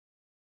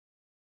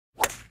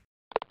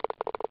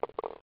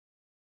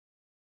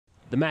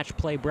The match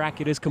play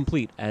bracket is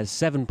complete as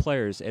 7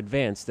 players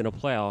advanced in a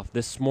playoff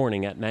this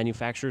morning at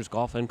Manufacturers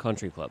Golf and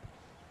Country Club.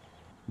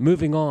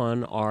 Moving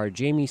on are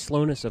Jamie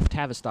Slonis of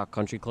Tavistock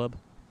Country Club,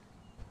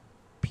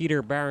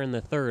 Peter Barron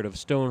III of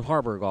Stone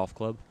Harbor Golf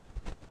Club,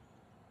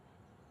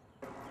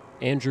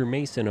 Andrew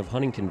Mason of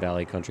Huntington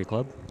Valley Country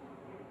Club,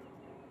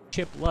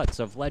 Chip Lutz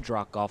of Ledge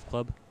Rock Golf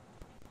Club,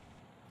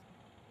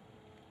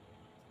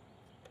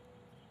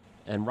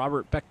 and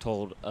Robert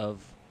Bechtold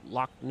of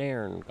Loch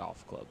Nairn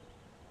Golf Club.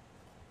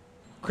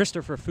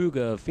 Christopher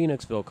Fuga of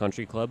Phoenixville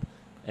Country Club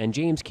and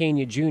James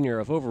Kania Jr.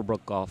 of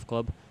Overbrook Golf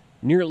Club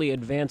nearly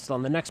advanced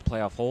on the next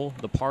playoff hole,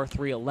 the par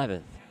 3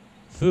 11th.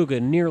 Fuga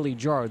nearly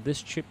jarred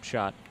this chip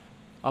shot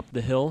up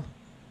the hill,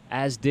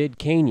 as did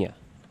Kania.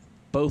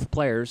 Both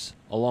players,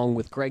 along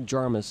with Greg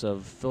Jarmus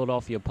of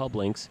Philadelphia Pub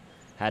Links,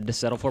 had to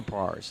settle for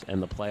pars,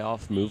 and the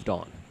playoff moved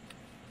on.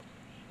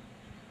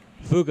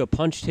 Fuga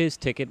punched his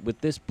ticket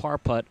with this par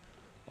putt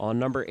on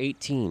number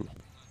 18,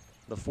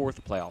 the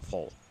 4th playoff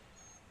hole.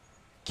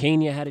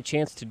 Kania had a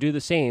chance to do the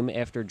same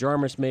after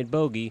Jarmus made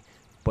bogey,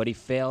 but he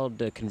failed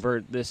to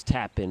convert this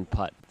tap-in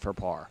putt for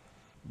par.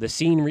 The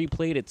scene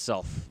replayed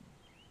itself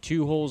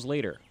 2 holes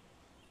later.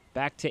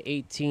 Back to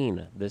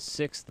 18, the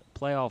 6th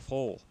playoff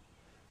hole.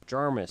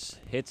 Jarmus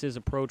hits his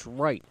approach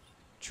right,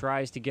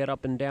 tries to get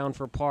up and down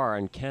for par,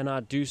 and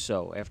cannot do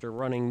so after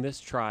running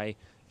this try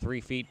 3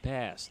 feet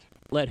past.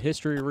 Let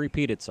history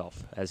repeat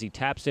itself as he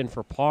taps in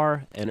for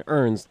par and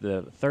earns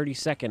the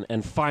 32nd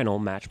and final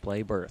match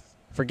play berth.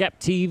 For GAP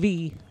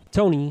TV,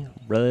 Tony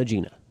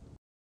Regina.